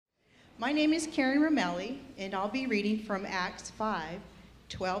My name is Karen Romelli, and I'll be reading from Acts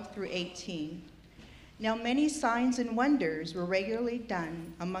 5:12 through 18. Now many signs and wonders were regularly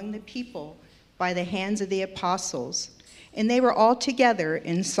done among the people by the hands of the apostles, and they were all together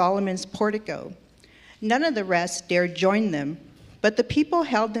in Solomon's portico. None of the rest dared join them, but the people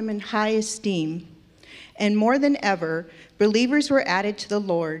held them in high esteem. And more than ever, believers were added to the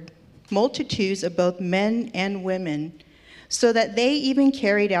Lord, multitudes of both men and women, so that they even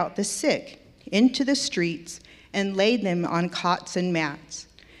carried out the sick into the streets and laid them on cots and mats,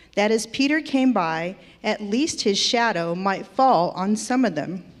 that as Peter came by, at least his shadow might fall on some of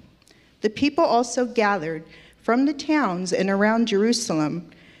them. The people also gathered from the towns and around Jerusalem,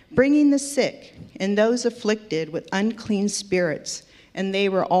 bringing the sick and those afflicted with unclean spirits, and they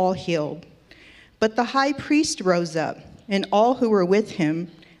were all healed. But the high priest rose up, and all who were with him,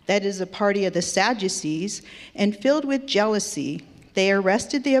 that is, a party of the Sadducees, and filled with jealousy, they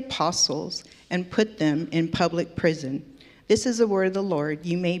arrested the apostles and put them in public prison. This is the word of the Lord.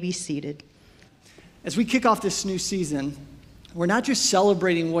 You may be seated. As we kick off this new season, we're not just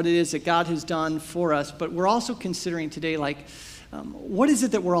celebrating what it is that God has done for us, but we're also considering today, what is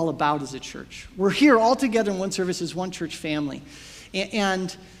it that we're all about as a church? We're here all together in one service as one church family.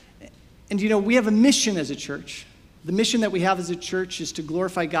 And you know, we have a mission as a church. The mission that we have as a church is to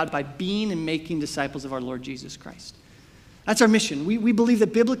glorify God by being and making disciples of our Lord Jesus Christ. That's our mission. We believe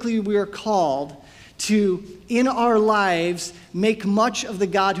that biblically we are called to, in our lives, make much of the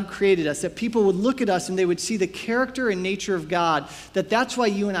God who created us, that people would look at us and they would see the character and nature of God, that that's why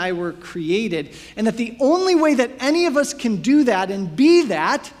you and I were created, and that the only way that any of us can do that and be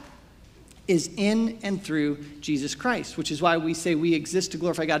that is in and through Jesus Christ, which is why we say we exist to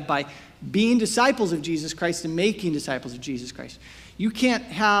glorify God by being disciples of Jesus Christ and making disciples of Jesus Christ. You can't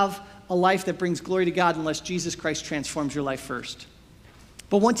have a life that brings glory to God unless Jesus Christ transforms your life first.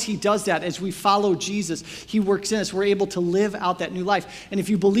 But once he does that, as we follow Jesus, he works in us. We're able to live out that new life. And if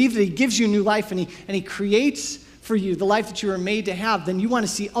you believe that he gives you a new life and he creates for you the life that you were made to have, then you want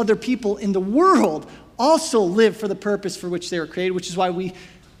to see other people in the world also live for the purpose for which they were created, which is why we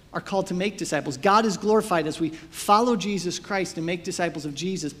are called to make disciples. God is glorified as we follow Jesus Christ and make disciples of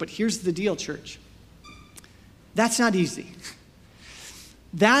Jesus. But here's the deal, church. That's not easy.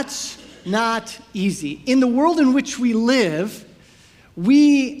 That's not easy. In the world in which we live,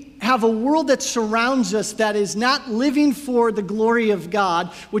 we have a world that surrounds us that is not living for the glory of God,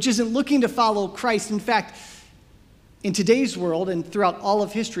 which isn't looking to follow Christ. In fact, in today's world and throughout all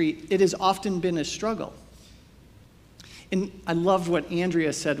of history, it has often been a struggle. And I loved what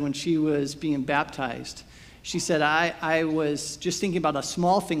Andrea said when she was being baptized. She said, I was just thinking about a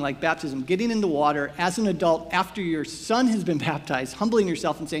small thing like baptism, getting in the water as an adult after your son has been baptized, humbling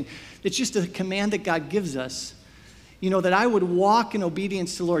yourself and saying, it's just a command that God gives us. You know, that I would walk in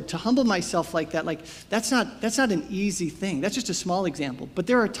obedience to the Lord, to humble myself like that. That's not an easy thing. That's just a small example. But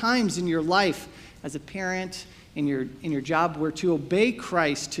there are times in your life as a parent, in your job, where to obey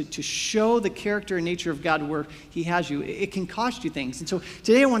Christ, to show the character and nature of God where he has you, it can cost you things. And so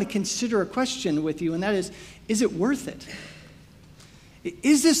today I want to consider a question with you, and that is it worth it?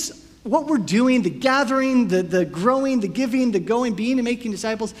 Is this what we're doing, the gathering, the growing, the giving, the going, being and making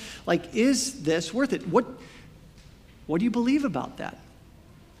disciples, is this worth it? What do you believe about that?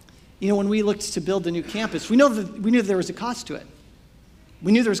 You know, when we looked to build the new campus, we knew that there was a cost to it.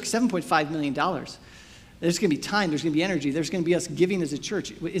 We knew there was $7.5 million. There's going to be time, there's going to be energy, there's going to be us giving as a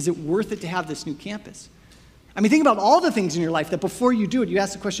church. Is it worth it to have this new campus? I mean, think about all the things in your life that before you do it, you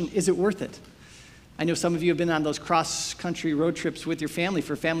ask the question, is it worth it? I know some of you have been on those cross-country road trips with your family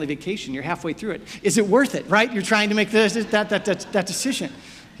for a family vacation. You're halfway through it. Is it worth it, right? You're trying to make that decision,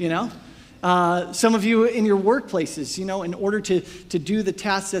 you know? Some of you in your workplaces, you know, in order to do the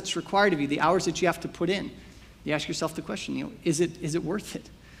tasks that's required of you, the hours that you have to put in, you ask yourself the question, you know, is it worth it?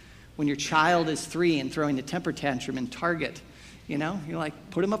 When your child is 3 and throwing a temper tantrum in Target, you know, you're like,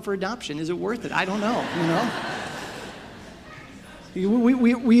 put him up for adoption. Is it worth it? I don't know, you know.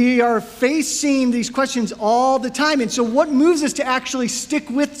 We are facing these questions all the time. And so what moves us to actually stick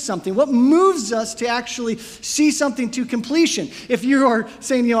with something? What moves us to actually see something to completion? If you are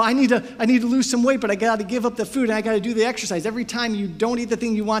saying, you know, I need to lose some weight, but I got to give up the food and I got to do the exercise. Every time you don't eat the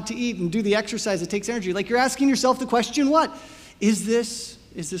thing you want to eat and do the exercise, it takes energy. Like, you're asking yourself the question, what? Is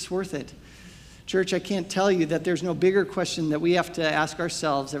this worth it? Church, I can't tell you that there's no bigger question that we have to ask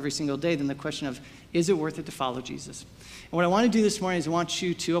ourselves every single day than the question of, is it worth it to follow Jesus? And what I want to do this morning is I want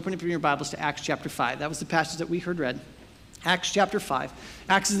you to open up your Bibles to Acts chapter 5. That was the passage that we heard read. Acts chapter 5.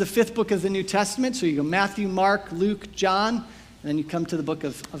 Acts is the 5th book of the New Testament. So you go Matthew, Mark, Luke, John, and then you come to the book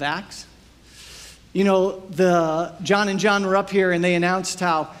of Acts. You know, John and John were up here and they announced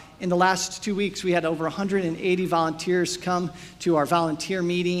how in the last 2 weeks we had over 180 volunteers come to our volunteer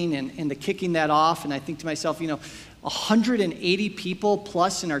meeting and the kicking that off. And I think to myself, 180 people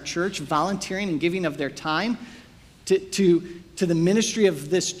plus in our church volunteering and giving of their time to the ministry of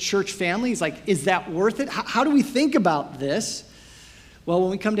this church family. It's like, is that worth it? How do we think about this? Well,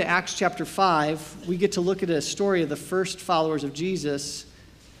 when we come to Acts chapter 5, we get to look at a story of the first followers of Jesus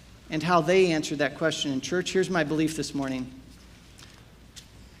and how they answered that question. And church, here's my belief this morning.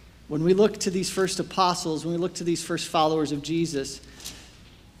 When we look to these first apostles, when we look to these first followers of Jesus,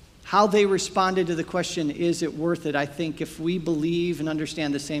 how they responded to the question, is it worth it? I think if we believe and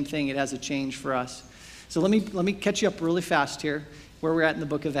understand the same thing, it has a change for us. So let me catch you up really fast here, where we're at in the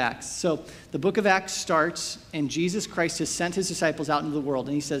book of Acts. So the book of Acts starts, and Jesus Christ has sent his disciples out into the world.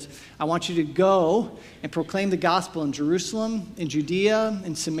 And he says, I want you to go and proclaim the gospel in Jerusalem, in Judea,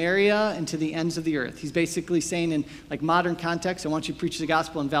 in Samaria, and to the ends of the earth. He's basically saying in like modern context, I want you to preach the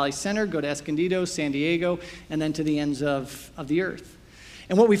gospel in Valley Center, go to Escondido, San Diego, and then to the ends of the earth.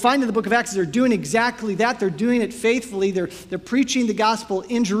 And what we find in the book of Acts is they're doing exactly that. They're doing it faithfully. They're preaching the gospel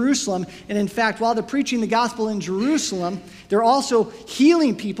in Jerusalem. And in fact, while they're preaching the gospel in Jerusalem, they're also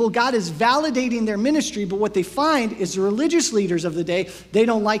healing people. God is validating their ministry. But what they find is the religious leaders of the day, they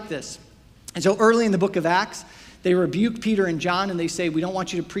don't like this. And so early in the book of Acts, they rebuke Peter and John and they say, we don't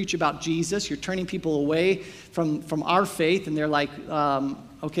want you to preach about Jesus. You're turning people away from our faith. And they're like,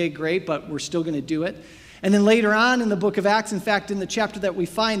 okay, great, but we're still going to do it. And then later on in the book of Acts, in fact, in the chapter that we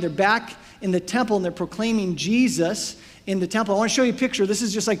find, they're back in the temple and they're proclaiming Jesus in the temple. I want to show you a picture. This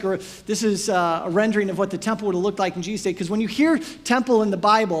is just like a rendering of what the temple would have looked like in Jesus' day. Because when you hear temple in the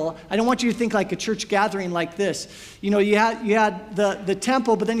Bible, I don't want you to think like a church gathering like this. You had the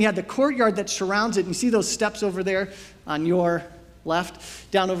temple, but then you had the courtyard that surrounds it. And you see those steps over there on your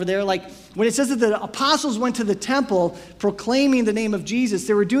left, down over there. Like when it says that the apostles went to the temple proclaiming the name of Jesus,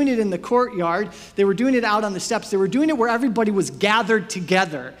 they were doing it in the courtyard. They were doing it out on the steps. They were doing it where everybody was gathered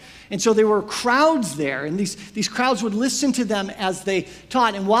together. And so there were crowds there, and these crowds would listen to them as they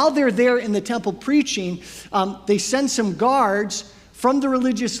taught. And while they're there in the temple preaching, they send some guards from the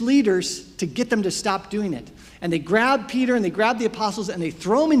religious leaders to get them to stop doing it. And they grab Peter and they grab the apostles and they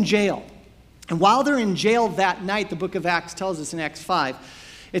throw them in jail. And while they're in jail that night, the book of Acts tells us in Acts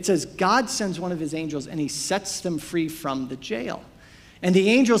 5, it says, God sends one of his angels and he sets them free from the jail. And the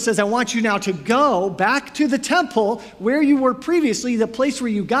angel says, I want you now to go back to the temple where you were previously, the place where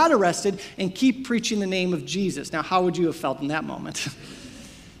you got arrested, and keep preaching the name of Jesus. Now, how would you have felt in that moment?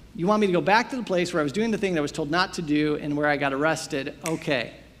 You want me to go back to the place where I was doing the thing that I was told not to do and where I got arrested?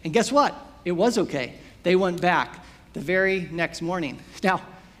 Okay. And guess what? It was okay. They went back the very next morning. Now,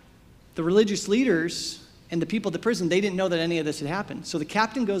 the religious leaders and the people at the prison, they didn't know that any of this had happened. So the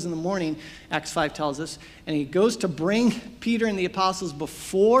captain goes in the morning, Acts 5 tells us, and he goes to bring Peter and the apostles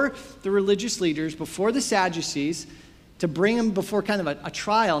before the religious leaders, before the Sadducees, to bring them before kind of a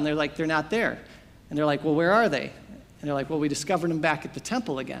trial. And they're like, they're not there. And they're like, well, where are they? And they're like, well, we discovered them back at the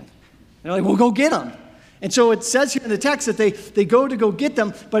temple again. And they're like, well, go get them. And so it says here in the text that they go get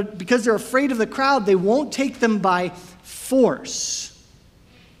them, but because they're afraid of the crowd, they won't take them by force.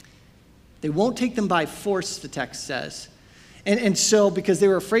 They won't take them by force, the text says. And so, because they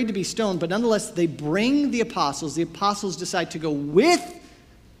were afraid to be stoned, but nonetheless, they bring the apostles. The apostles decide to go with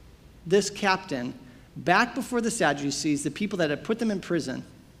this captain back before the Sadducees, the people that had put them in prison.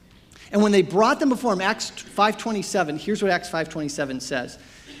 And when they brought them before him, Acts 5:27, here's what Acts 5:27 says.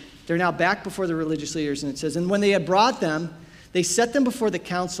 They're now back before the religious leaders, and it says, and when they had brought them, they set them before the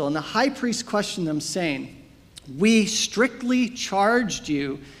council, and the high priest questioned them, saying, we strictly charged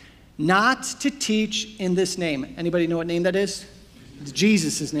you not to teach in this name. Anybody know what name that is? It's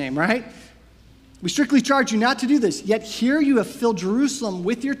Jesus' name, right? We strictly charge you not to do this. Yet here you have filled Jerusalem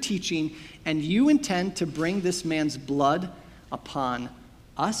with your teaching, and you intend to bring this man's blood upon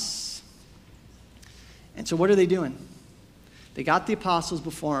us. And so what are they doing? They got the apostles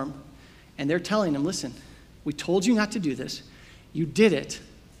before him, and they're telling them, listen, we told you not to do this. You did it.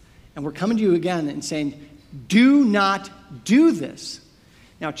 And we're coming to you again and saying, do not do this.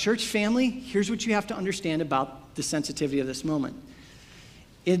 Now, church family, here's what you have to understand about the sensitivity of this moment.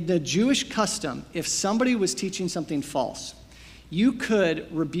 In the Jewish custom, if somebody was teaching something false, you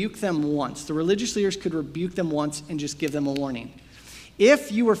could rebuke them once. The religious leaders could rebuke them once and just give them a warning.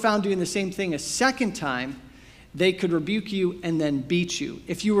 If you were found doing the same thing a second time, they could rebuke you and then beat you.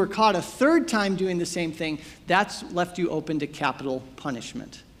 If you were caught a third time doing the same thing, that's left you open to capital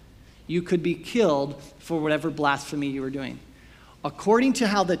punishment. You could be killed for whatever blasphemy you were doing. According to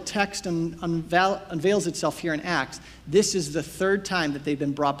how the text unveils itself here in Acts, this is the third time that they've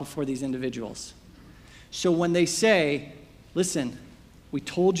been brought before these individuals. So when they say, listen, we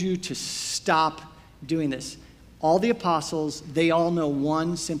told you to stop doing this, all the apostles, they all know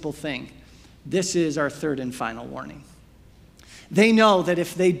one simple thing. This is our third and final warning. They know that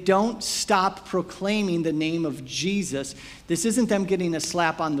if they don't stop proclaiming the name of Jesus, this isn't them getting a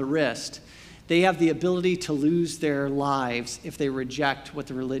slap on the wrist. They have the ability to lose their lives if they reject what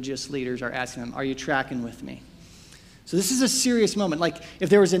the religious leaders are asking them. Are you tracking with me? So this is a serious moment. Like, if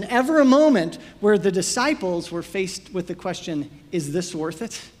there was ever a moment where the disciples were faced with the question, is this worth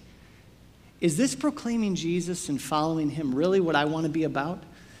it? Is this proclaiming Jesus and following him really what I want to be about?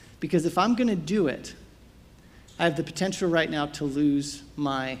 Because if I'm going to do it, I have the potential right now to lose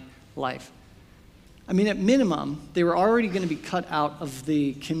my life. I mean, at minimum, they were already going to be cut out of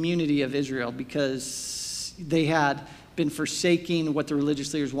the community of Israel because they had been forsaking what the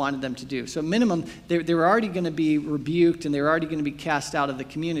religious leaders wanted them to do. So at minimum, they were already going to be rebuked and they were already going to be cast out of the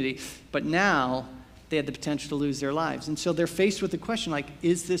community. But now they had the potential to lose their lives. And so they're faced with the question, like,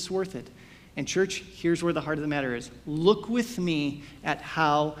 is this worth it? And church, here's where the heart of the matter is. Look with me at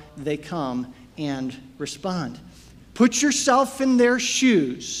how they come and respond. Put yourself in their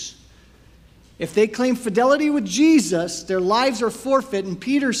shoes. If they claim fidelity with Jesus, their lives are forfeit. And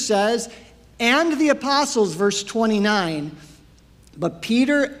Peter says, and the apostles, verse 29, but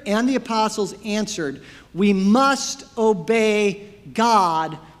Peter and the apostles answered, we must obey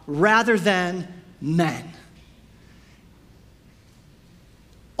God rather than men.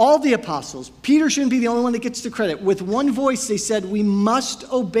 All the apostles, Peter shouldn't be the only one that gets the credit. With one voice, they said, we must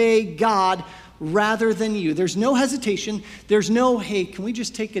obey God rather than you. There's no hesitation. There's no, hey, can we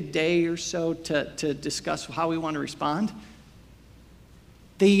just take a day or so to discuss how we want to respond?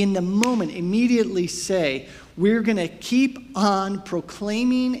 They, in the moment, immediately say, we're going to keep on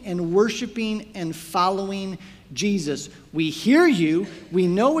proclaiming and worshiping and following Jesus. We hear you. We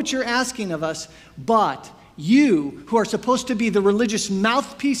know what you're asking of us, but you, who are supposed to be the religious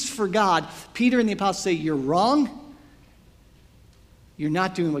mouthpiece for God, Peter and the apostles say, you're wrong. You're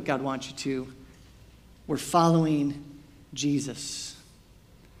not doing what God wants you to. We're following Jesus.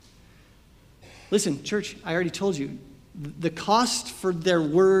 Listen, church, I already told you, the cost for their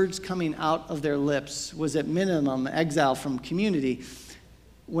words coming out of their lips was at minimum exile from community,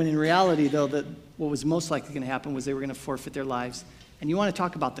 when in reality, though, that what was most likely going to happen was they were going to forfeit their lives. And you want to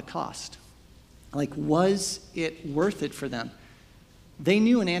talk about the cost. Like, was it worth it for them? They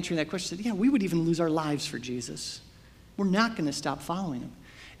knew in answering that question, said, yeah, we would even lose our lives for Jesus. We're not going to stop following him.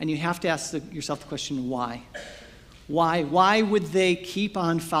 And you have to ask yourself the question, why? Why? Why would they keep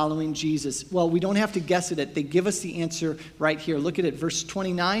on following Jesus? Well, we don't have to guess at it. They give us the answer right here. Look at it, verse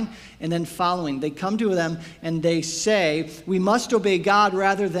 29 and then following. They come to them and they say, we must obey God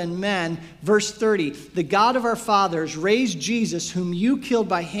rather than men. Verse 30, the God of our fathers raised Jesus, whom you killed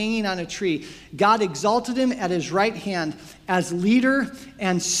by hanging on a tree. God exalted him at his right hand as leader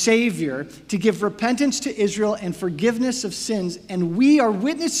and savior to give repentance to Israel and forgiveness of sins. And we are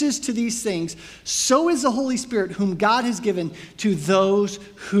witnesses to these things. So is the Holy Spirit, whom God has given to those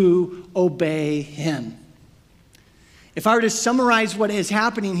who obey him. If I were to summarize what is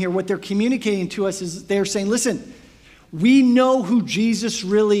happening here, what they're communicating to us is they're saying, listen, we know who Jesus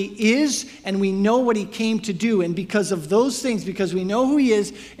really is, and we know what he came to do. And because of those things, because we know who he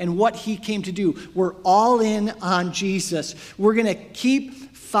is and what he came to do, we're all in on Jesus. We're going to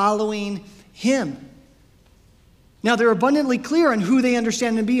keep following him. Now, they're abundantly clear on who they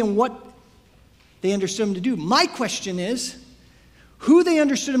understand him to be and what they understood him to do. My question is, who they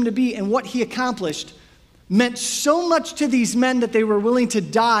understood him to be and what he accomplished meant so much to these men that they were willing to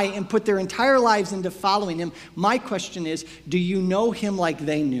die and put their entire lives into following him. My question is, do you know him like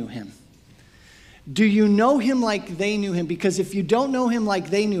they knew him? Do you know him like they knew him? Because if you don't know him like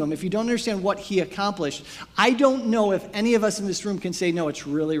they knew him, if you don't understand what he accomplished, I don't know if any of us in this room can say, no, it's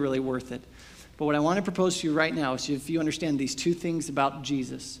really, really worth it. But what I want to propose to you right now is if you understand these two things about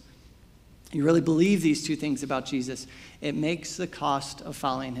Jesus, you really believe these two things about Jesus, it makes the cost of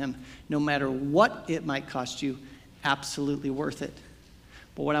following him, no matter what it might cost you, absolutely worth it.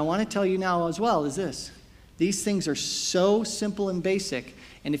 But what I want to tell you now as well is this. These things are so simple and basic,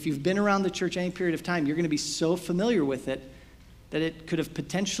 and if you've been around the church any period of time, you're going to be so familiar with it that it could have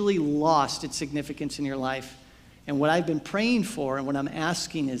potentially lost its significance in your life. And what I've been praying for and what I'm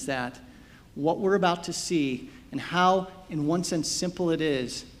asking is that what we're about to see and how, in one sense, simple it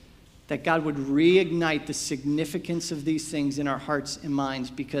is, that God would reignite the significance of these things in our hearts and minds,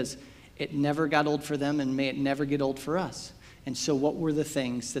 because it never got old for them, and may it never get old for us. And so what were the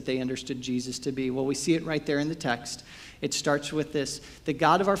things that they understood Jesus to be? Well, we see it right there in the text. It starts with this. The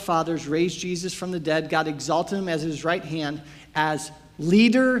God of our fathers raised Jesus from the dead. God exalted him at his right hand as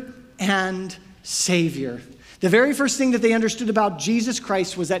leader and Savior. The very first thing that they understood about Jesus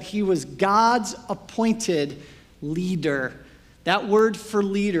Christ was that he was God's appointed leader. That word for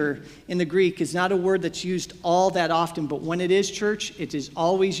leader in the Greek is not a word that's used all that often, but when it is, church, it is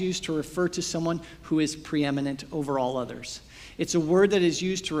always used to refer to someone who is preeminent over all others. It's a word that is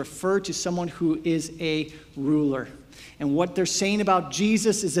used to refer to someone who is a ruler. And what they're saying about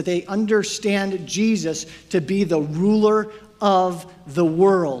Jesus is that they understand Jesus to be the ruler of the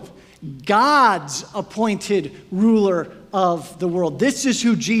world. God's appointed ruler of the world. This is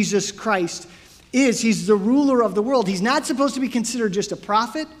who Jesus Christ is. He's the ruler of the world. He's not supposed to be considered just a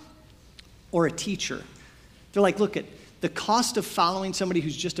prophet or a teacher. They're like, look at the cost of following somebody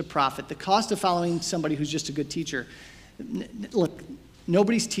who's just a prophet, the cost of following somebody who's just a good teacher. Look,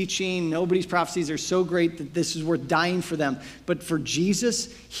 nobody's teaching, nobody's prophecies are so great that this is worth dying for them. But for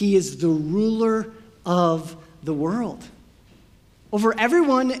Jesus, he is the ruler of the world, over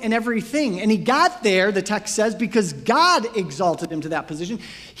everyone and everything. And he got there, the text says, because God exalted him to that position.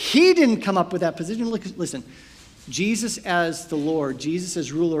 He didn't come up with that position. Listen, Jesus as the Lord, Jesus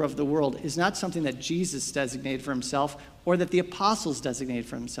as ruler of the world is not something that Jesus designated for himself or that the apostles designated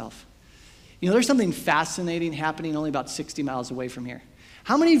for himself. You know, there's something fascinating happening only about 60 miles away from here.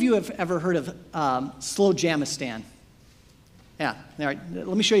 How many of you have ever heard of Slowjamistan? Yeah, all right.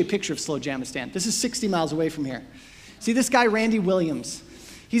 Let me show you a picture of Slowjamistan. This is 60 miles away from here. See this guy, Randy Williams.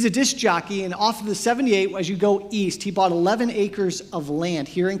 He's a disc jockey, and off of the 78, as you go east, he bought 11 acres of land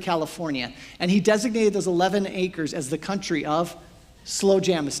here in California, and he designated those 11 acres as the country of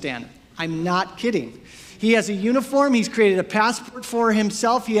Slowjamistan. I'm not kidding. He has a uniform. He's created a passport for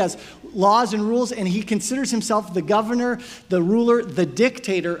himself. He has laws and rules, and he considers himself the governor, the ruler, the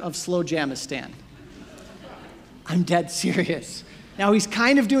dictator of Slowjamistan. I'm dead serious. Now, he's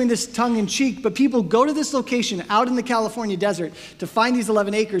kind of doing this tongue-in-cheek, but people go to this location out in the California desert to find these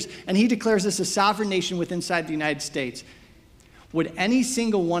 11 acres, and he declares this a sovereign nation within inside the United States. Would any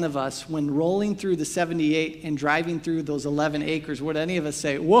single one of us, when rolling through the 78 and driving through those 11 acres, would any of us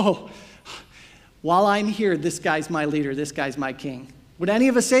say, whoa, while I'm here, this guy's my leader, this guy's my king? Would any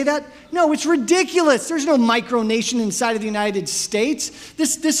of us say that? No, it's ridiculous. There's no micronation inside of the United States.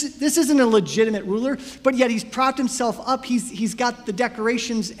 This isn't a legitimate ruler, but yet he's propped himself up. He's got the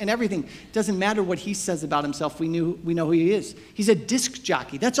decorations and everything. It doesn't matter what he says about himself. We know who he is. He's a disc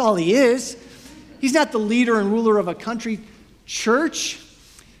jockey. That's all he is. He's not the leader and ruler of a country. Church,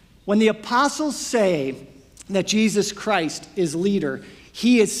 when the apostles say that Jesus Christ is leader,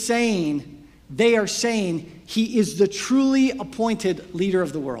 they are saying he is the truly appointed leader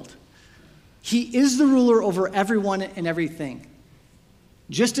of the world. He is the ruler over everyone and everything.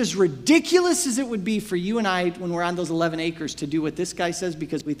 Just as ridiculous as it would be for you and I when we're on those 11 acres to do what this guy says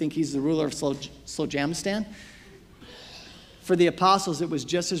because we think he's the ruler of Slowjamistan, for the apostles it was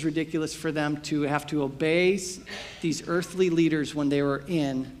just as ridiculous for them to have to obey these earthly leaders when they were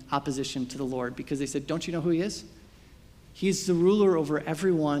in opposition to the Lord because they said, don't you know who he is? He's the ruler over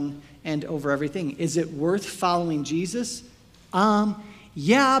everyone and over everything. Is it worth following Jesus?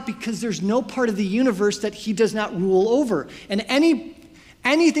 Yeah, because there's no part of the universe that he does not rule over. And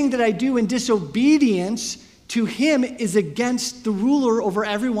anything that I do in disobedience to him is against the ruler over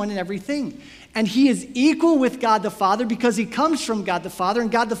everyone and everything. And he is equal with God the Father because he comes from God the Father, and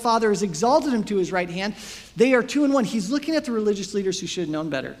God the Father has exalted him to his right hand. They are two in one. He's looking at the religious leaders who should have known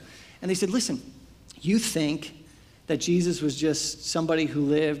better. And they said, listen, you think that Jesus was just somebody who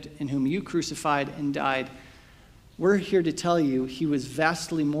lived and whom you crucified and died. We're here to tell you he was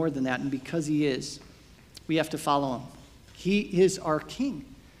vastly more than that, and because he is, we have to follow him. He is our king.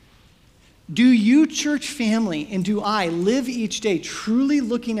 Do you, church family, and do I live each day truly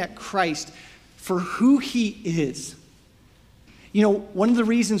looking at Christ for who he is? You know, one of the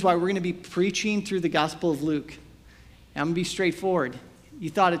reasons why we're going to be preaching through the Gospel of Luke, I'm going to be straightforward. You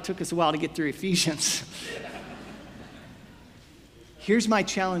thought it took us a while to get through Ephesians. Here's my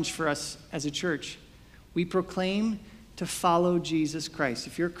challenge for us as a church. We proclaim to follow Jesus Christ.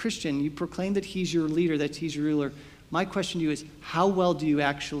 If you're a Christian, you proclaim that he's your leader, that he's your ruler. My question to you is, how well do you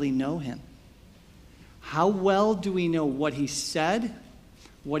actually know him? How well do we know what he said,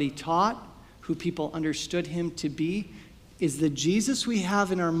 what he taught, who people understood him to be? Is the Jesus we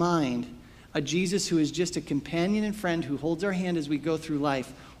have in our mind a Jesus who is just a companion and friend who holds our hand as we go through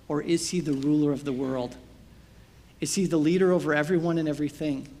life, or is he the ruler of the world? Is he the leader over everyone and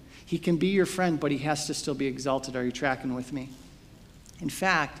everything? He can be your friend, but he has to still be exalted. Are you tracking with me? In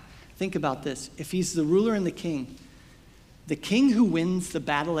fact, think about this. If he's the ruler and the king who wins the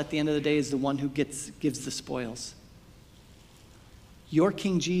battle at the end of the day is the one who gives the spoils. Your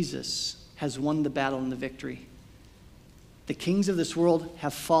King Jesus has won the battle and the victory. The kings of this world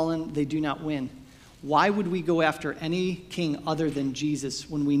have fallen, they do not win. Why would we go after any king other than Jesus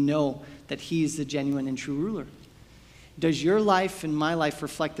when we know that he is the genuine and true ruler? Does your life and my life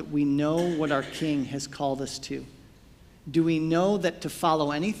reflect that we know what our king has called us to? Do we know that to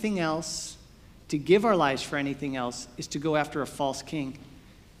follow anything else, to give our lives for anything else, is to go after a false king?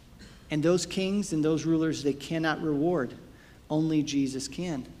 And those kings and those rulers, they cannot reward. Only Jesus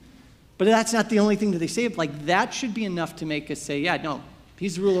can. But that's not the only thing that they say. Like, that should be enough to make us say, yeah, no,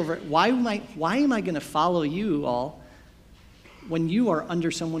 he's the ruler over it. Why am I going to follow you all when you are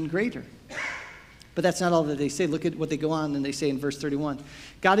under someone greater? But that's not all that they say. Look at what they go on and they say in verse 31.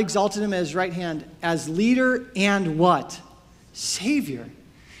 God exalted him at his right hand as leader and what? Savior.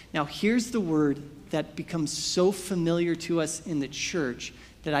 Now, here's the word that becomes so familiar to us in the church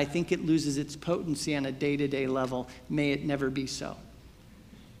that I think it loses its potency on a day-to-day level. May it never be so.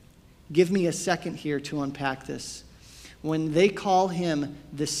 Give me a second here to unpack this. When they call him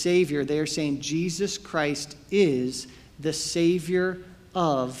the Savior, they are saying Jesus Christ is the Savior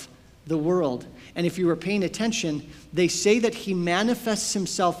of the world. And if you were paying attention, they say that he manifests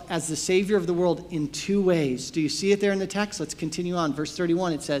himself as the Savior of the world in two ways. Do you see it there in the text? Let's continue on. Verse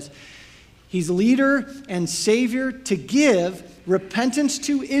 31, it says, he's leader and Savior to give repentance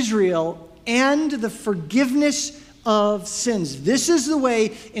to Israel and the forgiveness of sins. This is the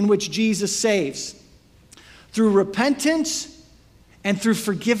way in which Jesus saves. Through repentance and through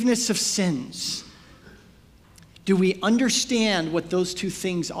forgiveness of sins. Do we understand what those two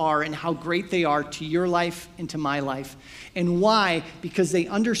things are and how great they are to your life and to my life? And why? Because they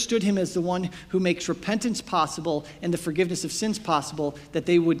understood him as the one who makes repentance possible and the forgiveness of sins possible, that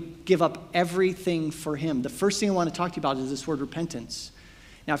they would give up everything for him. The first thing I want to talk to you about is this word repentance.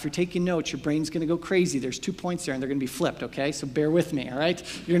 Now, if you're taking notes, your brain's going to go crazy. There's 2 points there, and they're going to be flipped, okay? So bear with me, all right?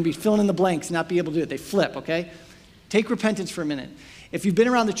 You're going to be filling in the blanks and not be able to do it. They flip, okay? Take repentance for a minute. If you've been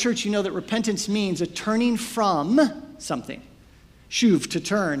around the church, you know that repentance means a turning from something. Shuv, to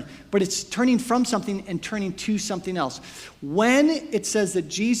turn. But it's turning from something and turning to something else. When it says that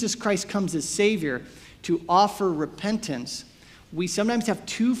Jesus Christ comes as Savior to offer repentance, we sometimes have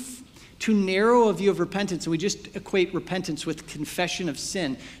too narrow a view of repentance, and we just equate repentance with confession of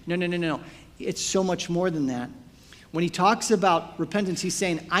sin. No. It's so much more than that. When he talks about repentance, he's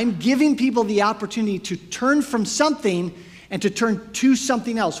saying, I'm giving people the opportunity to turn from something and to turn to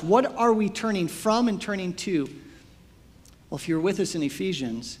something else. What are we turning from and turning to? Well, if you're with us in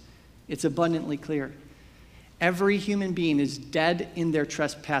Ephesians, it's abundantly clear. Every human being is dead in their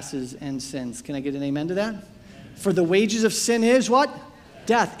trespasses and sins. Can I get an amen to that? For the wages of sin is what?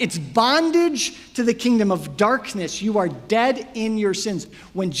 Death. It's bondage to the kingdom of darkness. You are dead in your sins.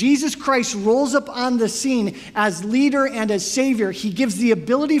 When Jesus Christ rolls up on the scene as leader and as Savior, he gives the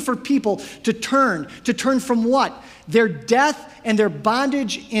ability for people to turn from what? Their death and their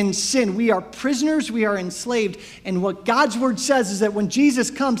bondage in sin. We are prisoners, we are enslaved. And what God's word says is that when Jesus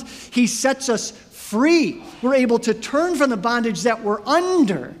comes, he sets us free. We're able to turn from the bondage that we're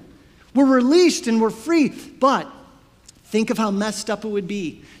under. We're released and we're free. But think of how messed up it would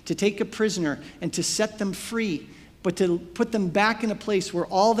be to take a prisoner and to set them free, but to put them back in a place where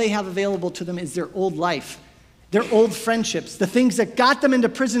all they have available to them is their old life, their old friendships, the things that got them into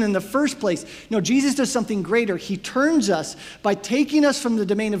prison in the first place. No, Jesus does something greater. He turns us by taking us from the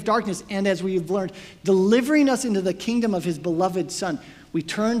domain of darkness and, as we've learned, delivering us into the kingdom of his beloved Son. We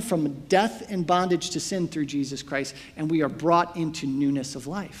turn from death and bondage to sin through Jesus Christ, and we are brought into newness of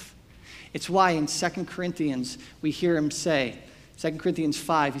life. It's why in 2 Corinthians, we hear him say, 2 Corinthians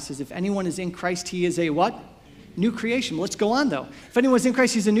 5, he says, if anyone is in Christ, he is a what? New creation. Let's go on, though. If anyone is in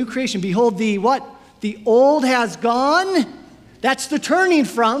Christ, he's a new creation. Behold, the what? The old has gone. That's the turning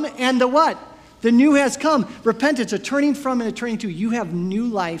from. And the what? The new has come. Repentance, a turning from and a turning to. You have new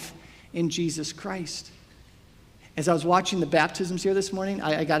life in Jesus Christ. As I was watching the baptisms here this morning,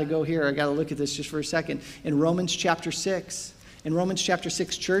 I got to go here. I got to look at this just for a second. In Romans chapter 6. In Romans chapter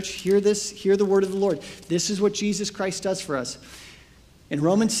 6, church, hear this, hear the word of the Lord. This is what Jesus Christ does for us. In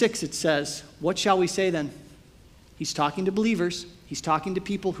Romans 6, it says, what shall we say then? He's talking to believers. He's talking to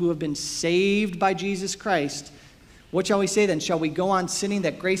people who have been saved by Jesus Christ. What shall we say then? Shall we go on sinning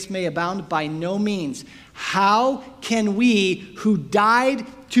that grace may abound? By no means. How can we who died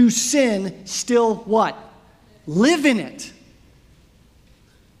to sin still what? Live in it.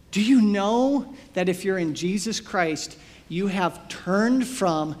 Do you know that if you're in Jesus Christ, you have turned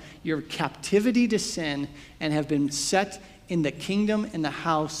from your captivity to sin and have been set in the kingdom and the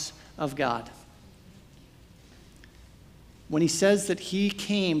house of God? When he says that he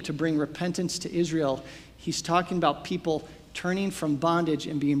came to bring repentance to Israel, he's talking about people turning from bondage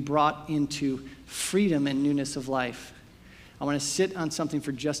and being brought into freedom and newness of life. I want to sit on something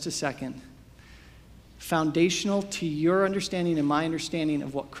for just a second. Foundational to your understanding and my understanding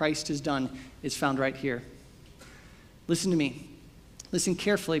of what Christ has done is found right here. Listen to me. Listen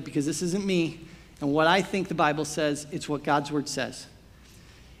carefully, because this isn't me and what I think the Bible says. It's what God's word says.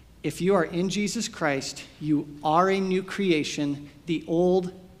 If you are in Jesus Christ, you are a new creation. The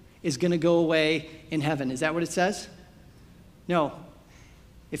old is going to go away in heaven. Is that what it says? No.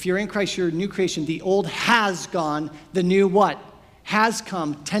 If you're in Christ, you're a new creation. The old has gone. The new what? Has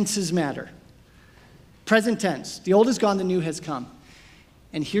come. Tenses matter. Present tense. The old is gone. The new has come.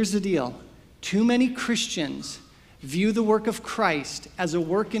 And here's the deal. Too many Christians view the work of Christ as a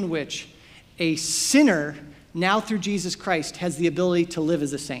work in which a sinner, now through Jesus Christ, has the ability to live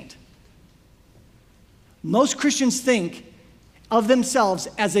as a saint. Most Christians think of themselves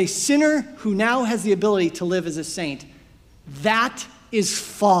as a sinner who now has the ability to live as a saint. That is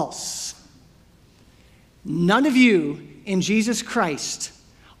false. None of you in Jesus Christ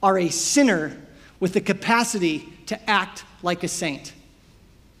are a sinner with the capacity to act like a saint.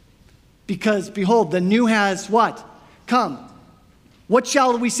 Because, behold, the new has what? Come. What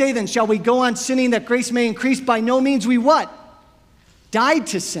shall we say then? Shall we go on sinning that grace may increase? By no means. We what? Died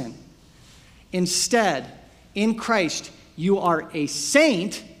to sin. Instead, in Christ, you are a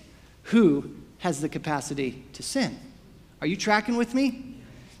saint who has the capacity to sin. Are you tracking with me?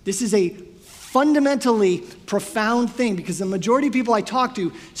 This is a fundamentally profound thing, because the majority of people I talk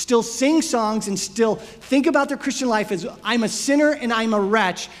to still sing songs and still think about their Christian life as I'm a sinner and I'm a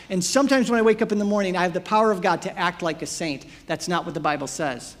wretch, and sometimes when I wake up in the morning I have the power of God to act like a saint. That's not what the Bible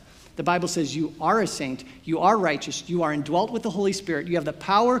says. The Bible says you are a saint, you are righteous, you are indwelt with the Holy Spirit, you have the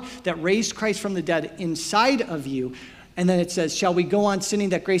power that raised Christ from the dead inside of you. And then it says, shall we go on sinning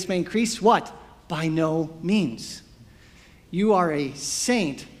that grace may increase? What? By no means. You are a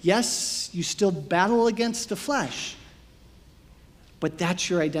saint. Yes, you still battle against the flesh, but that's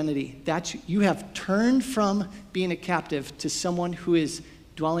your identity. You have turned from being a captive to someone who is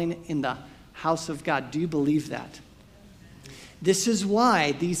dwelling in the house of God. Do you believe that? This is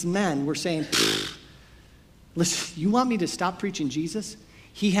why these men were saying, listen, you want me to stop preaching Jesus?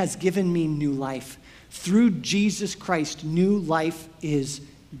 He has given me new life. Through Jesus Christ, new life is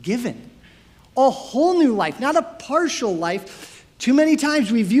given. A whole new life, not a partial life. Too many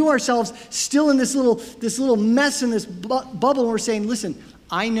times we view ourselves still in this little mess in this bubble, and we're saying, listen,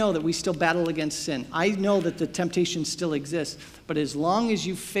 I know that we still battle against sin. I know that the temptation still exists. But as long as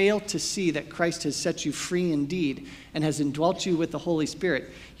you fail to see that Christ has set you free indeed and has indwelt you with the Holy Spirit,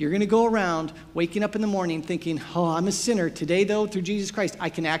 you're going to go around waking up in the morning thinking, oh, I'm a sinner. Today, though, through Jesus Christ, I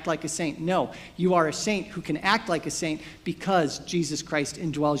can act like a saint. No, you are a saint who can act like a saint because Jesus Christ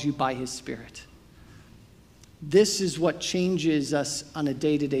indwells you by his Spirit. This is what changes us on a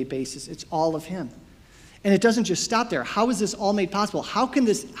day-to-day basis. It's all of him. And it doesn't just stop there. How is this all made possible? How can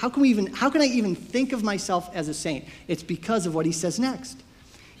I even think of myself as a saint? It's because of what he says next.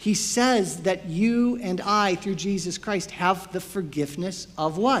 He says that you and I, through Jesus Christ, have the forgiveness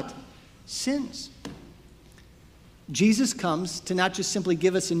of what? Sins. Jesus comes to not just simply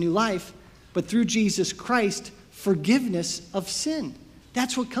give us a new life, but through Jesus Christ, forgiveness of sin.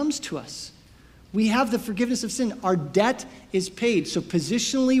 That's what comes to us. We have the forgiveness of sin. Our debt is paid. So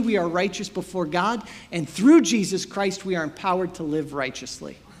positionally, we are righteous before God, and through Jesus Christ, we are empowered to live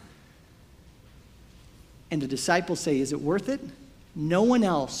righteously. And the disciples say, is it worth it? No one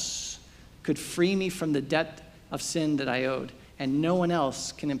else could free me from the debt of sin that I owed, and no one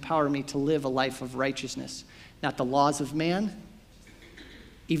else can empower me to live a life of righteousness. Not the laws of man.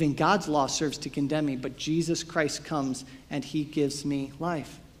 Even God's law serves to condemn me, but Jesus Christ comes and he gives me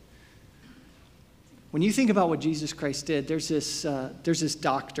life. When you think about what Jesus Christ did, there's this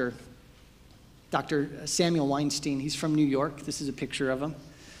doctor, Dr. Samuel Weinstein. He's from New York. This is a picture of him.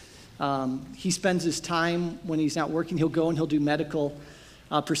 He spends his time when he's not working, he'll go and he'll do medical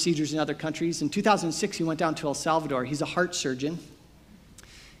procedures in other countries. In 2006, he went down to El Salvador. He's a heart surgeon,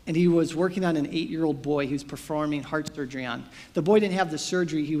 and he was working on an 8-year-old boy he was performing heart surgery on. The boy didn't have the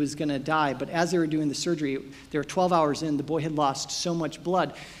surgery, he was going to die, but as they were doing the surgery, they were 12 hours in, the boy had lost so much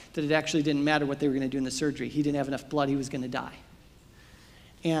blood that it actually didn't matter what they were going to do in the surgery. He didn't have enough blood, he was going to die.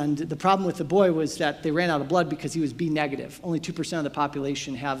 And the problem with the boy was that they ran out of blood because he was B negative. Only 2% of the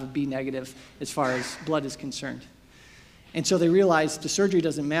population have a B negative as far as blood is concerned. And so they realized the surgery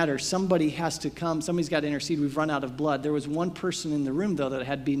doesn't matter. Somebody has to come. Somebody's got to intercede. We've run out of blood. There was one person in the room, though, that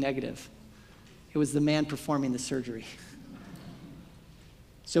had B negative. It was the man performing the surgery.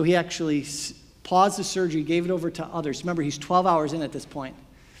 So he actually paused the surgery, gave it over to others. Remember, he's 12 hours in at this point.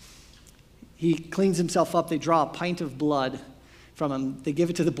 He cleans himself up. They draw a pint of blood from him. They give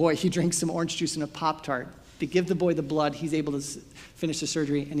it to the boy. He drinks some orange juice and a Pop-Tart. They give the boy the blood. He's able to finish the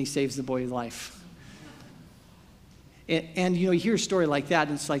surgery, and he saves the boy's life. And you hear a story like that,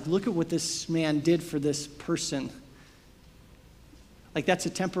 and it's like, look at what this man did for this person. Like, that's a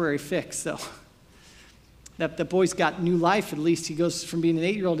temporary fix, though. That the boy's got new life, at least. He goes from being an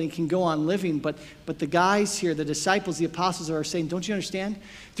 8-year-old and he can go on living. But the guys here, the disciples, the apostles are saying, don't you understand?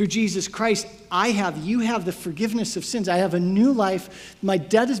 Through Jesus Christ, you have the forgiveness of sins. I have a new life. My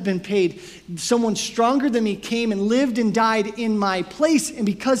debt has been paid. Someone stronger than me came and lived and died in my place. And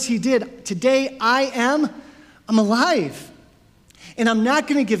because he did, today I'm alive. And I'm not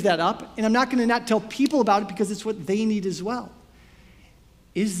going to give that up. And I'm not going to not tell people about it because it's what they need as well.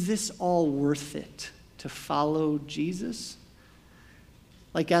 Is this all worth it to follow Jesus?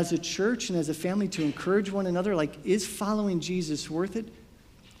 Like, as a church and as a family, to encourage one another, like, is following Jesus worth it?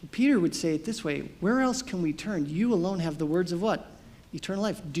 Peter would say it this way: where else can we turn? You alone have the words of what? Eternal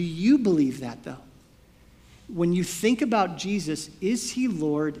life. Do you believe that, though? When you think about Jesus, is he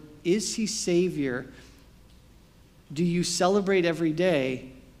Lord? Is he Savior? Do you celebrate every day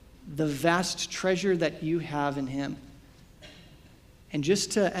the vast treasure that you have in him? And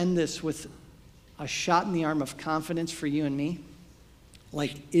just to end this with a shot in the arm of confidence for you and me,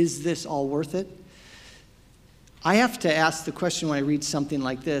 like, is this all worth it? I have to ask the question when I read something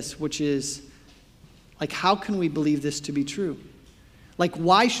like this, which is, like, how can we believe this to be true? Like,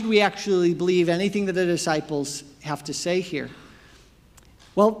 why should we actually believe anything that the disciples have to say here?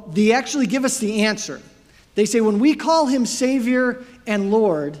 Well, they actually give us the answer. They say, when we call him Savior and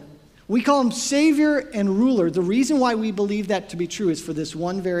Lord, we call him Savior and Ruler. The reason why we believe that to be true is for this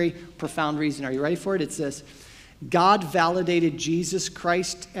one very profound reason. Are you ready for it? It's this: God validated Jesus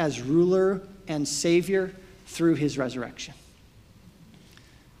Christ as ruler and Savior through his resurrection.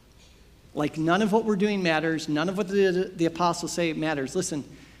 Like, none of what we're doing matters. None of what the apostles say matters. Listen,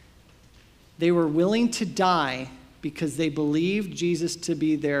 they were willing to die because they believed Jesus to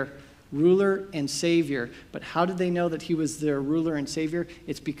be their ruler and Savior. But how did they know that he was their ruler and Savior?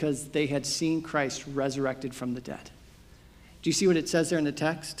 It's because they had seen Christ resurrected from the dead. Do you see what it says there in the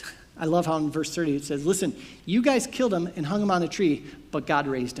text? I love how in verse 30 it says, listen, you guys killed him and hung him on a tree, but God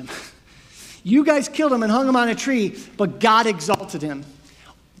raised him. You guys killed him and hung him on a tree, but God exalted him.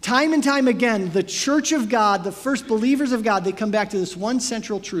 Time and time again, the church of God, the first believers of God, they come back to this one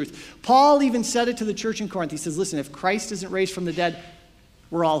central truth. Paul even said it to the church in Corinth. He says, listen, if Christ isn't raised from the dead,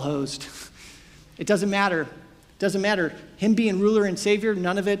 we're all hosed. It doesn't matter. It doesn't matter. Him being ruler and Savior,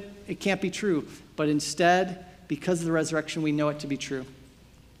 none of it, it can't be true. But instead, because of the resurrection, we know it to be true.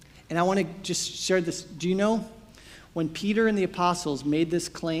 And I want to just share this. Do you know when Peter and the apostles made this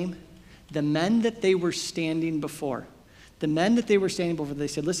claim, the men that they were standing before, they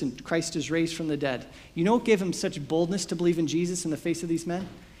said, listen, Christ is raised from the dead. You know what gave them such boldness to believe in Jesus in the face of these men?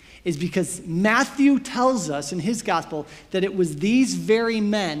 Is because Matthew tells us in his gospel that it was these very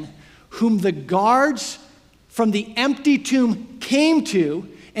men whom the guards from the empty tomb came to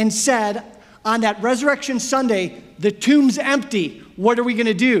and said, on that resurrection Sunday, the tomb's empty. What are we going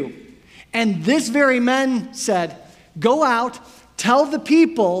to do? And this very men said, go out, tell the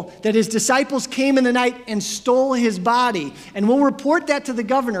people that his disciples came in the night and stole his body. And we'll report that to the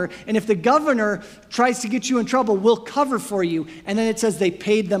governor. And if the governor tries to get you in trouble, we'll cover for you. And then it says they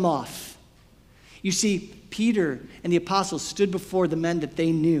paid them off. You see, Peter and the apostles stood before the men that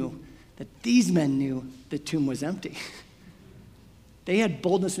they knew, that these men knew the tomb was empty. They had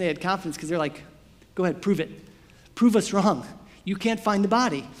boldness and they had confidence because they're like, go ahead, prove it. Prove us wrong. You can't find the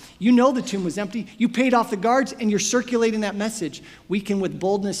body. You know the tomb was empty. You paid off the guards, and you're circulating that message. We can with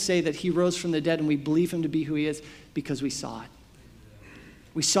boldness say that he rose from the dead, and we believe him to be who he is because we saw it.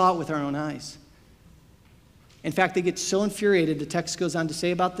 We saw it with our own eyes. In fact, they get so infuriated, the text goes on to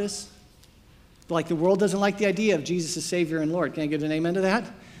say about this, like the world doesn't like the idea of Jesus as Savior and Lord. Can I get an amen to that?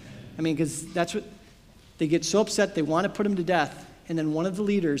 I mean, because that's what, they get so upset, they want to put him to death. And then one of the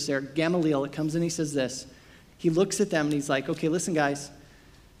leaders there, Gamaliel, it comes in, he says this. He looks at them and he's like, okay, listen, guys.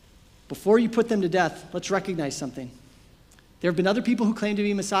 Before you put them to death, let's recognize something. There have been other people who claim to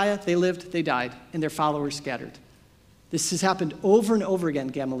be Messiah. They lived, they died, and their followers scattered. This has happened over and over again,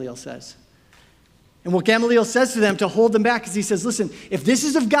 Gamaliel says. And what Gamaliel says to them to hold them back is he says, listen, if this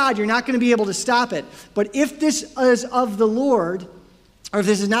is of God, you're not going to be able to stop it. But if this is of the Lord, or if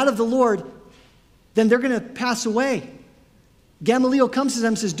this is not of the Lord, then they're going to pass away. Gamaliel comes to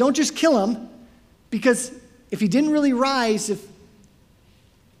them and says, don't just kill him, because if he didn't really rise,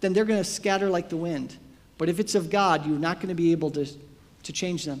 then they're going to scatter like the wind. But if it's of God, you're not going to be able to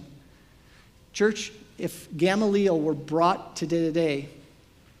change them. Church, if Gamaliel were brought to today,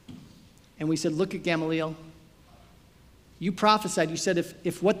 and we said, look at Gamaliel, You prophesied, you said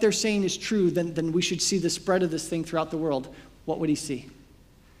if what they're saying is true, then we should see the spread of this thing throughout the world. What would he see?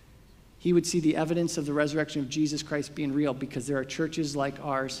 He would see the evidence of the resurrection of Jesus Christ being real, because there are churches like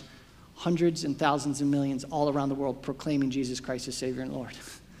ours, hundreds and thousands and millions all around the world proclaiming Jesus Christ as Savior and Lord.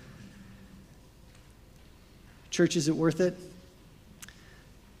 Church, is it worth it?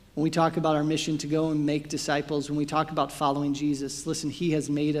 When we talk about our mission to go and make disciples, when we talk about following Jesus, listen, he has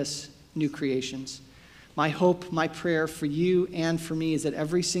made us new creations. My hope, my prayer for you and for me is that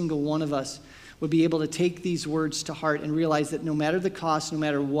every single one of us would be able to take these words to heart and realize that no matter the cost, no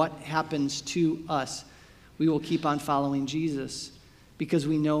matter what happens to us, we will keep on following Jesus because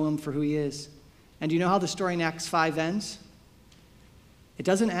we know him for who he is. And do you know how the story in Acts 5 ends? It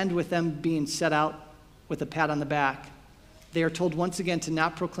doesn't end with them being set out with a pat on the back. They are told once again to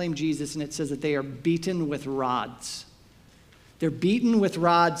not proclaim Jesus, and it says that they are beaten with rods. They're beaten with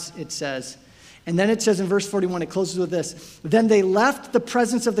rods, it says. And then it says in verse 41, it closes with this: then they left the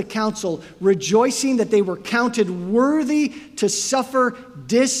presence of the council, rejoicing that they were counted worthy to suffer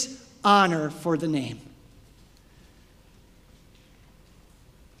dishonor for the name.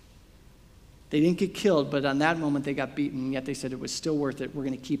 They didn't get killed, but on that moment they got beaten, yet they said it was still worth it. We're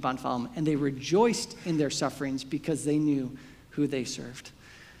going to keep on following. And they rejoiced in their sufferings because they knew who they served.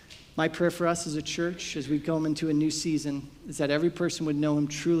 My prayer for us as a church, as we come into a new season, is that every person would know him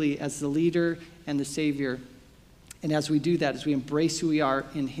truly as the leader and the Savior. And as we do that, as we embrace who we are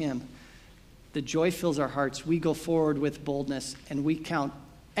in him, the joy fills our hearts. We go forward with boldness, and we count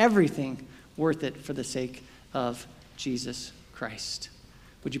everything worth it for the sake of Jesus Christ.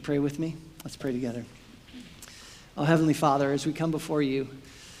 Would you pray with me? Let's pray together. Oh, Heavenly Father, as we come before you,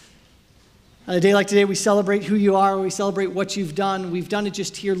 on a day like today, we celebrate who you are. We celebrate what you've done. We've done it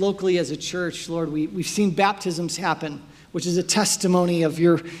just here locally as a church, Lord. We've seen baptisms happen, which is a testimony of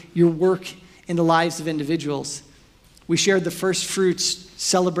your work in the lives of individuals. We shared the first fruits,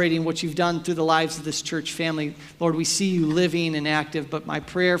 celebrating what you've done through the lives of this church family. Lord, we see you living and active, but my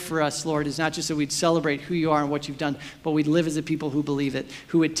prayer for us, Lord, is not just that we'd celebrate who you are and what you've done, but we'd live as a people who believe it,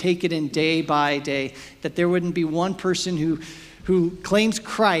 who would take it in day by day, that there wouldn't be one person who claims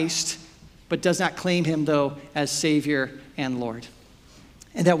Christ but does not claim him, though, as Savior and Lord.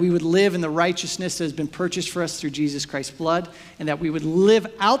 And that we would live in the righteousness that has been purchased for us through Jesus Christ's blood, and that we would live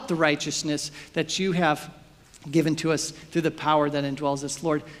out the righteousness that you have given to us through the power that indwells us.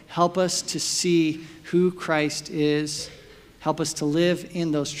 Lord, help us to see who Christ is. Help us to live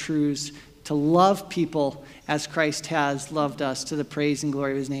in those truths, to love people as Christ has loved us, to the praise and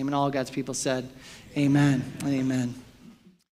glory of his name. And all God's people said, amen and amen.